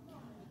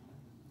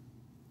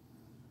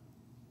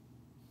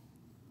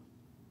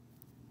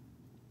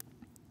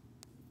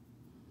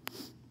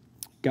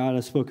 God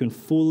has spoken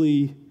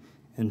fully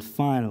and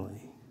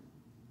finally.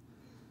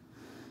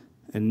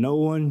 And no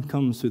one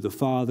comes to the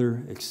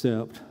Father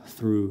except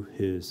through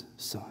his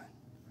Son.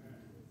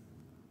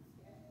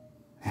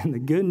 And the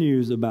good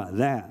news about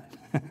that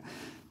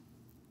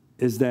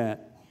is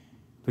that,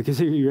 because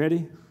here, you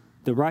ready?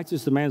 The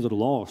righteous demands of the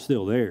law are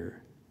still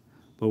there.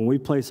 But when we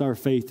place our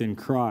faith in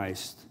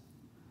Christ,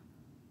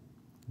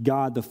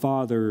 God the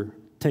Father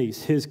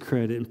takes his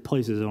credit and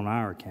places it on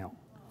our account.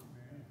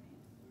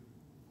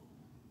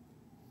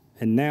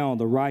 And now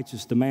the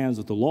righteous demands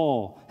of the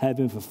law have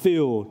been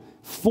fulfilled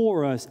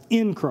for us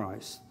in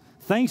Christ.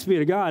 Thanks be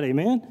to God,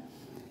 amen?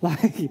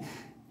 Like,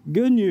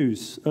 good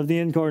news of the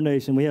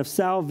incarnation. We have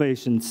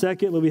salvation.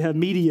 Secondly, we have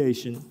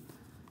mediation.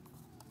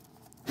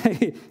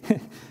 Hey,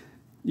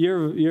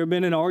 you ever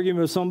been in an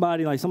argument with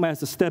somebody, like somebody has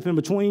to step in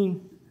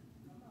between?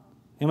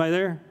 Anybody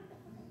there?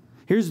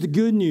 Here's the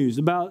good news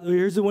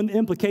here's the one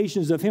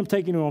implications of him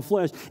taking on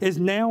flesh, is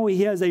now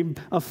he has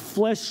a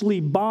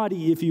fleshly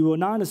body, if you will,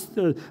 not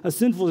a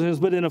sinful sense,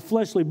 but in a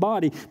fleshly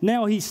body.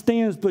 Now he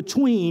stands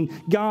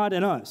between God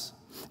and us.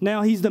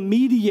 Now he's the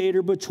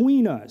mediator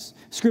between us,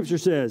 Scripture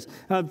says.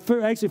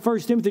 Actually, 1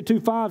 Timothy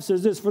 2:5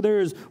 says this, for there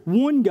is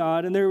one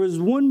God and there is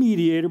one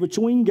mediator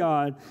between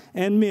God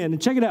and men.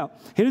 And check it out.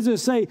 He doesn't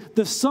say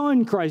the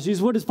Son, Christ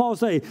Jesus. What does Paul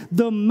say?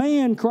 The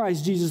man,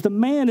 Christ Jesus. The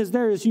man is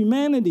there as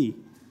humanity.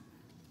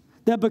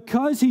 That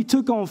because he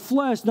took on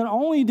flesh, not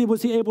only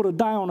was he able to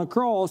die on a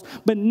cross,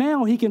 but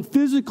now he can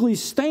physically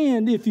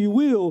stand, if you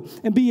will,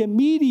 and be a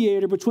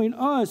mediator between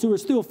us who are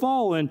still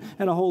fallen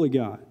and a holy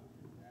God.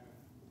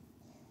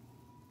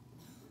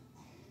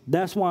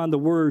 That's why the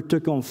Word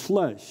took on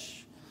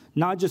flesh,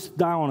 not just to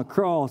die on a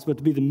cross, but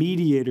to be the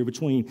mediator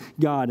between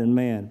God and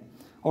man.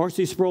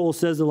 R.C. Sproul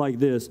says it like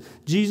this: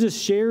 Jesus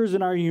shares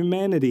in our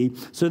humanity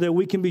so that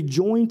we can be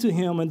joined to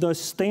him and thus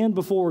stand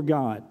before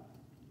God.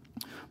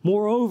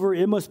 Moreover,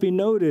 it must be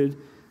noted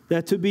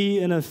that to be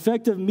an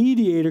effective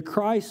mediator,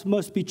 Christ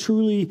must be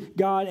truly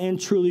God and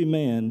truly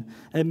man.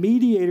 A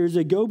mediator is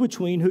a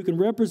go-between who can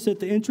represent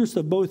the interests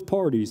of both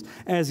parties.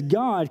 As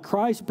God,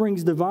 Christ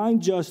brings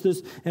divine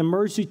justice and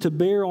mercy to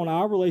bear on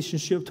our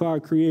relationship to our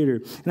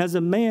Creator. And as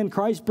a man,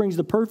 Christ brings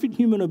the perfect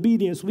human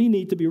obedience we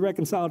need to be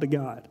reconciled to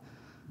God.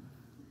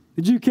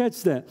 Did you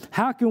catch that?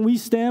 How can we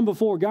stand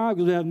before God?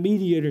 Because we have a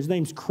mediator. His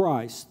name's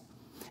Christ.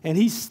 And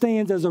he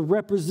stands as a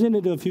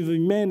representative of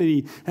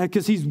humanity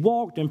because he's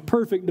walked in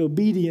perfect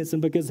obedience.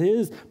 And because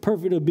his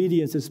perfect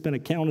obedience has been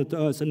accounted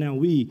to us, and now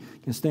we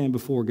can stand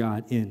before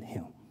God in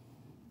him.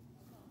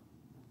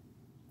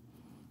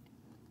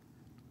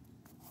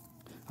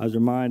 I was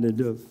reminded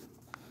of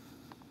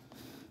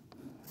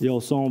the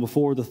old song,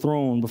 Before the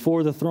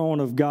throne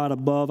of God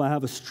above, I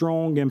have a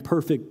strong and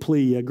perfect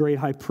plea, a great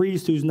high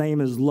priest whose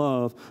name is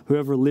love,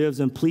 whoever lives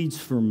and pleads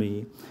for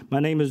me. My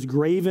name is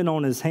graven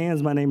on his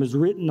hands, my name is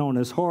written on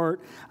his heart.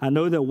 I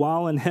know that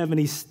while in heaven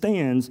he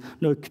stands,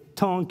 no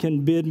tongue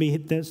can bid me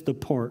thence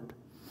depart.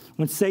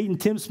 When Satan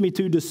tempts me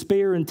to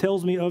despair and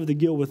tells me of the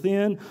guilt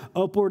within,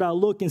 upward I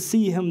look and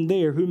see him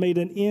there who made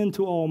an end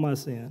to all my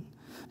sin.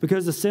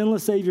 Because the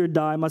sinless Savior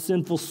died, my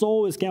sinful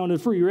soul is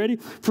counted free. You ready?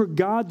 For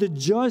God the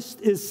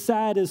just is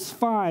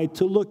satisfied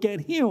to look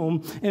at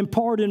him and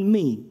pardon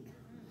me.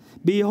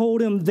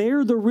 Behold him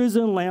there, the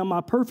risen Lamb,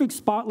 my perfect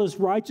spotless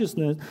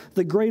righteousness,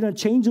 the great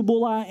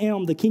unchangeable I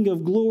am, the King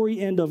of glory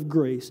and of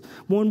grace.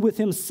 One with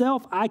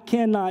himself I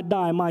cannot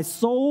die. My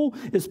soul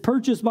is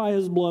purchased by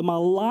his blood. My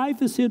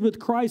life is hid with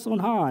Christ on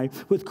high,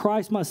 with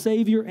Christ my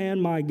Savior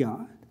and my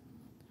God.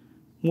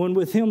 One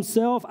with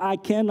himself I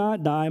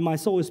cannot die. My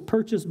soul is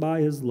purchased by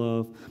his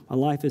love. My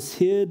life is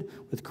hid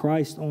with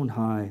Christ on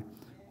high,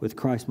 with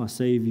Christ my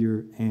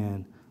Savior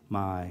and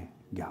my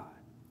God.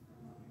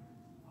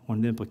 One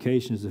of the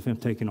implications of him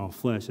taking on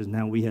flesh is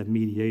now we have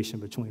mediation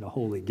between a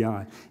holy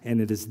God,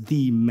 and it is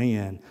the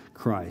man,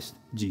 Christ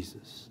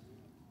Jesus.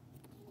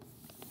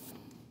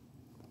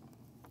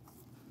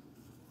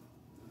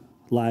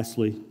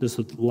 Lastly, this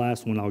is the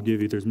last one I'll give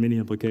you. There's many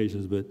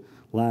implications, but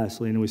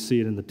lastly, and we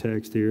see it in the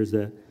text here, is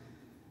that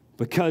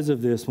because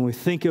of this, when we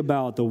think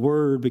about the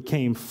Word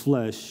became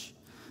flesh,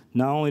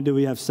 not only do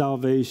we have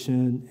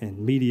salvation and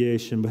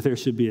mediation, but there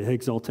should be an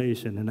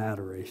exaltation and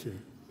adoration.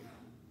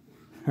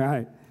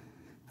 Right?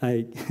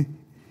 And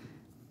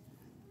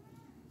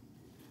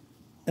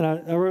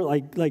I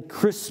wrote like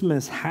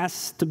Christmas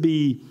has to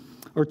be,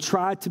 or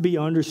try to be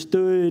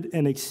understood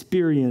and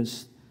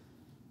experienced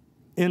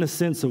in a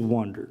sense of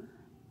wonder.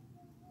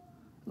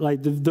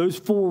 Like those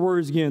four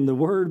words again, the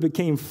Word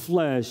became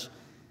flesh.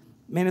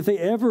 Man, if they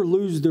ever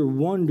lose their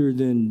wonder,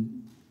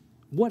 then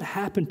what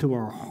happened to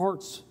our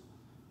hearts?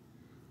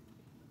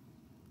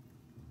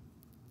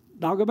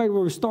 I'll go back to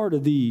where we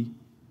started. The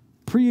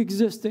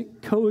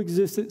pre-existent,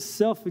 coexistent,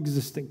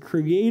 self-existent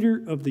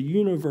creator of the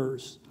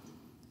universe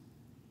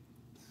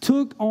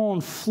took on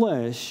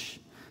flesh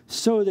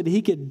so that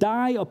he could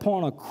die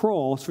upon a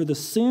cross for the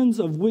sins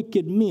of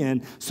wicked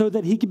men, so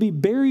that he could be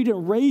buried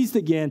and raised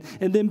again,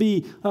 and then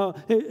be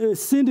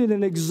ascended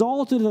and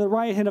exalted to the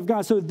right hand of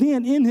God. So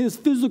then in his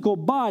physical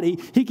body,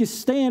 he could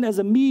stand as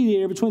a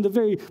mediator between the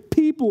very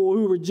people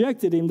who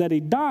rejected him that he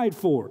died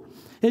for.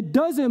 It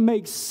doesn't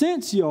make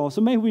sense, y'all,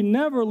 so may we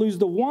never lose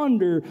the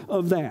wonder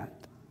of that.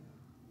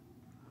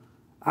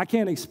 I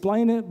can't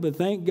explain it, but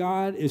thank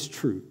God it's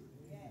true.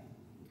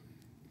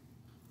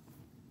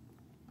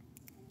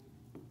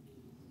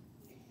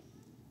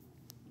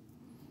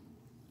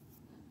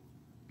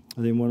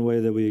 I think one way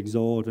that we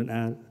exalt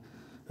and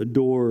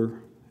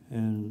adore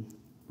and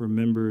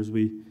remember is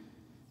we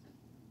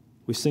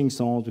sing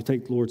songs. We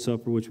take the Lord's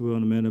Supper, which we will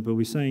in a minute, but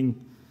we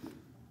sing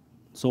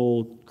this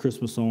old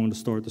Christmas song to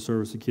start the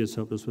service. The kids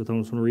helped us with. I'm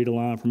just going to read a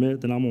line from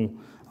it. Then I'm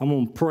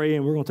going to pray,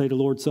 and we're going to take the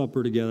Lord's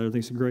Supper together. I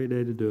think it's a great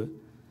day to do it.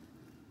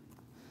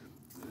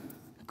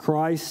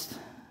 Christ,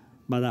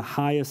 by the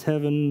highest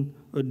heaven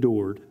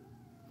adored.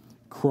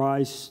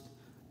 Christ,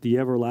 the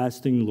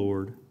everlasting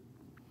Lord.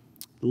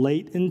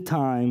 Late in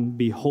time,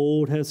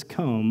 behold, has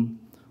come,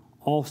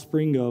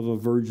 offspring of a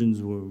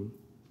virgin's womb.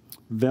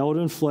 Veiled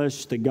in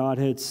flesh, the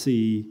Godhead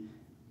see,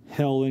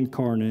 hell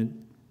incarnate,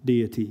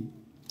 deity.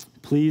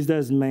 Pleased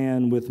as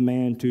man with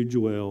man to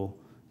dwell,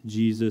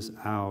 Jesus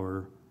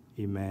our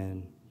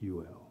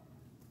Emmanuel.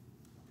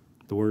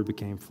 The Word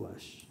became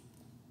flesh,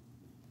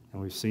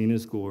 and we've seen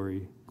His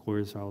glory,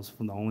 glorious house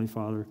from the only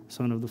Father,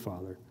 Son of the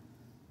Father,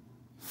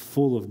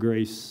 full of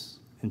grace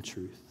and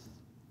truth.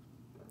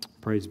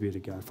 Praise be to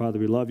God. Father,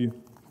 we love you.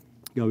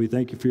 God, we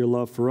thank you for your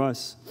love for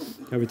us.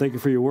 God, we thank you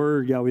for your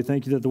word. God, we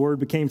thank you that the word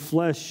became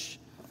flesh.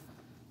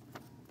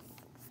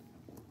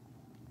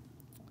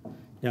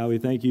 God, we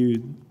thank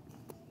you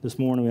this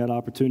morning. We had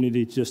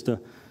opportunity just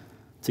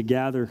to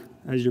gather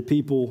as your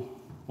people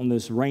on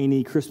this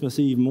rainy Christmas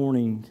Eve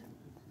morning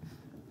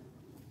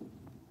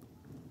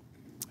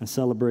and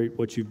celebrate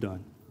what you've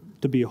done.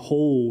 To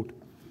behold,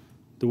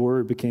 the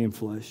word became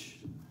flesh.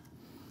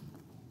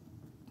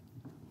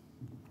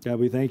 God,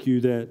 we thank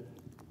you that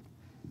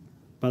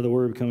by the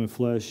word becoming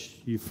flesh,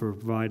 you've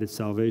provided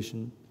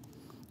salvation.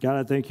 God,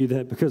 I thank you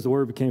that because the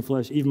word became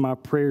flesh, even my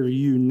prayer to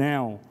you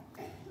now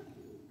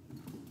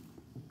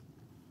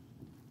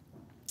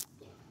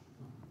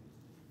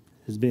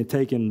has been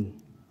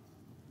taken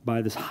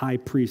by this high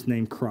priest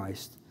named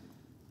Christ.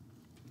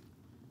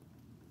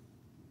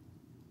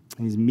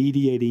 And he's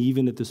mediating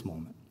even at this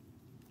moment.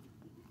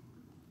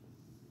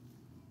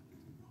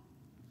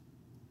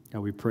 God,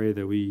 we pray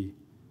that we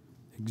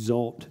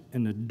exalt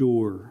and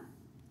adore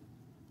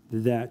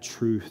that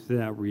truth,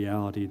 that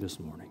reality this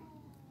morning.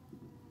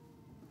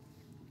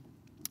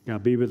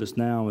 God, be with us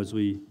now as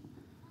we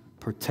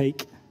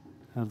partake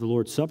of the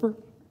Lord's Supper.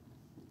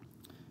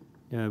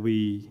 God,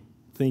 we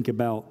think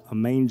about a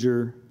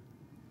manger,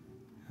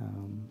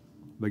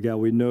 but God,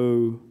 we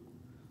know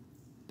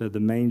that the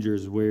manger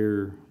is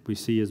where we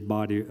see his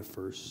body at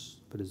first.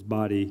 But his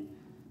body,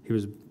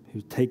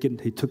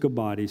 he took a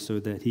body so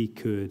that he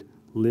could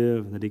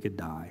live and that he could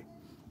die.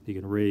 He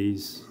can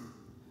raise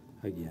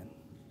again.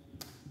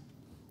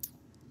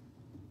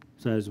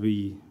 So as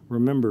we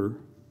remember,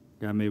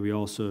 God, may we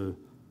also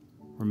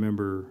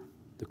remember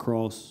the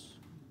cross,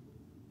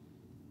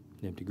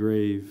 the empty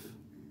grave,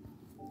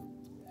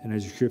 and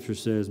as your scripture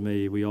says,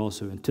 may we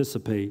also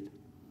anticipate.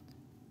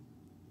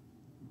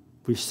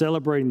 We're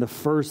celebrating the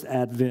first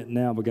Advent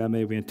now, but God,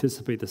 may we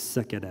anticipate the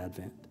second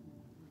Advent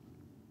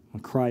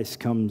when Christ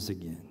comes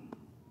again.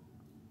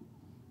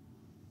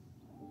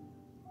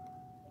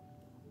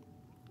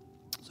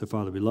 So,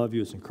 Father, we love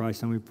you. It's in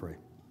Christ's name we pray.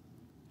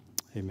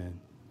 Amen.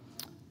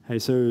 Hey,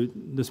 so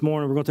this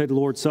morning we're going to take the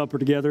Lord's Supper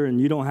together,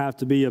 and you don't have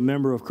to be a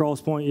member of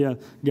Crosspointe. Yeah,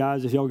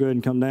 guys, if y'all go ahead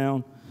and come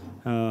down.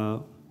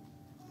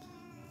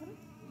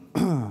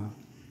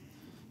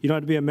 You don't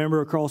have to be a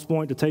member of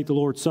Crosspointe to take the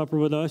Lord's Supper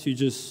with us. You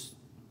just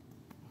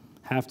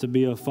have to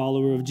be a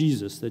follower of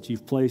Jesus, that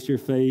you've placed your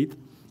faith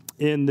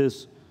in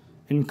this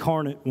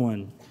incarnate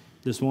one,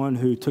 this one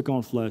who took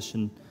on flesh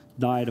and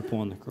died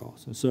upon the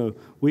cross. And so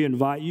we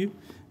invite you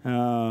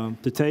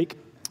to take.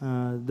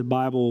 The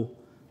Bible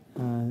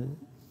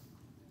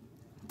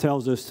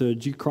tells us to,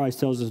 Christ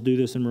tells us to do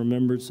this in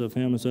remembrance of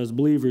him. And so as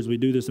believers, we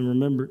do this in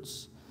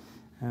remembrance.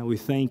 We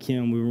thank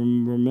him. We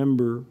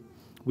remember.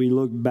 We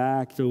look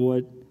back to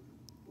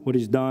what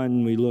he's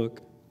done. We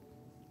look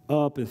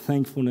up in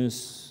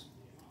thankfulness.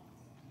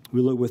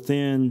 We look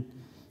within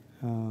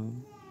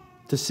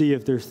to see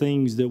if there's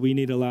things that we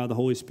need to allow the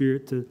Holy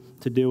Spirit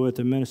to deal with,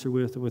 to minister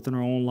with within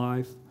our own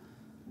life.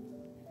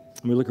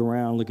 And we look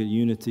around, look at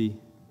unity.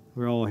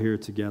 We're all here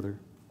together.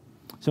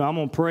 So I'm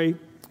going to pray,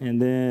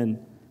 and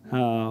then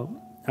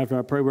after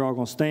I pray, we're all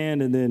going to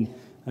stand, and then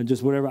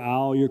just whatever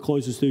aisle you're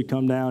closest to,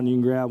 come down. You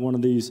can grab one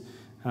of these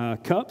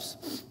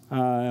cups.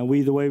 And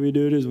the way we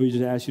do it is we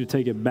just ask you to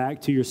take it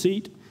back to your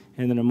seat,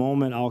 and in a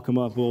moment I'll come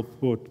up. We'll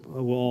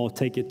all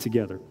take it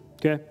together.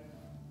 Okay?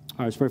 All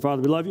right, let's pray.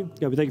 Father, we love you.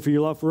 God, we thank you for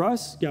your love for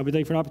us. God, we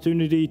thank you for an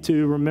opportunity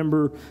to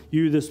remember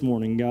you this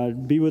morning.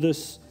 God, be with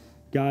us,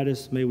 guide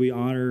us. May we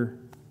honor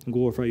and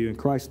glorify you in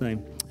Christ's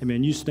name.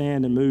 Amen. You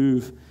stand and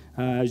move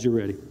as you're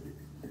ready.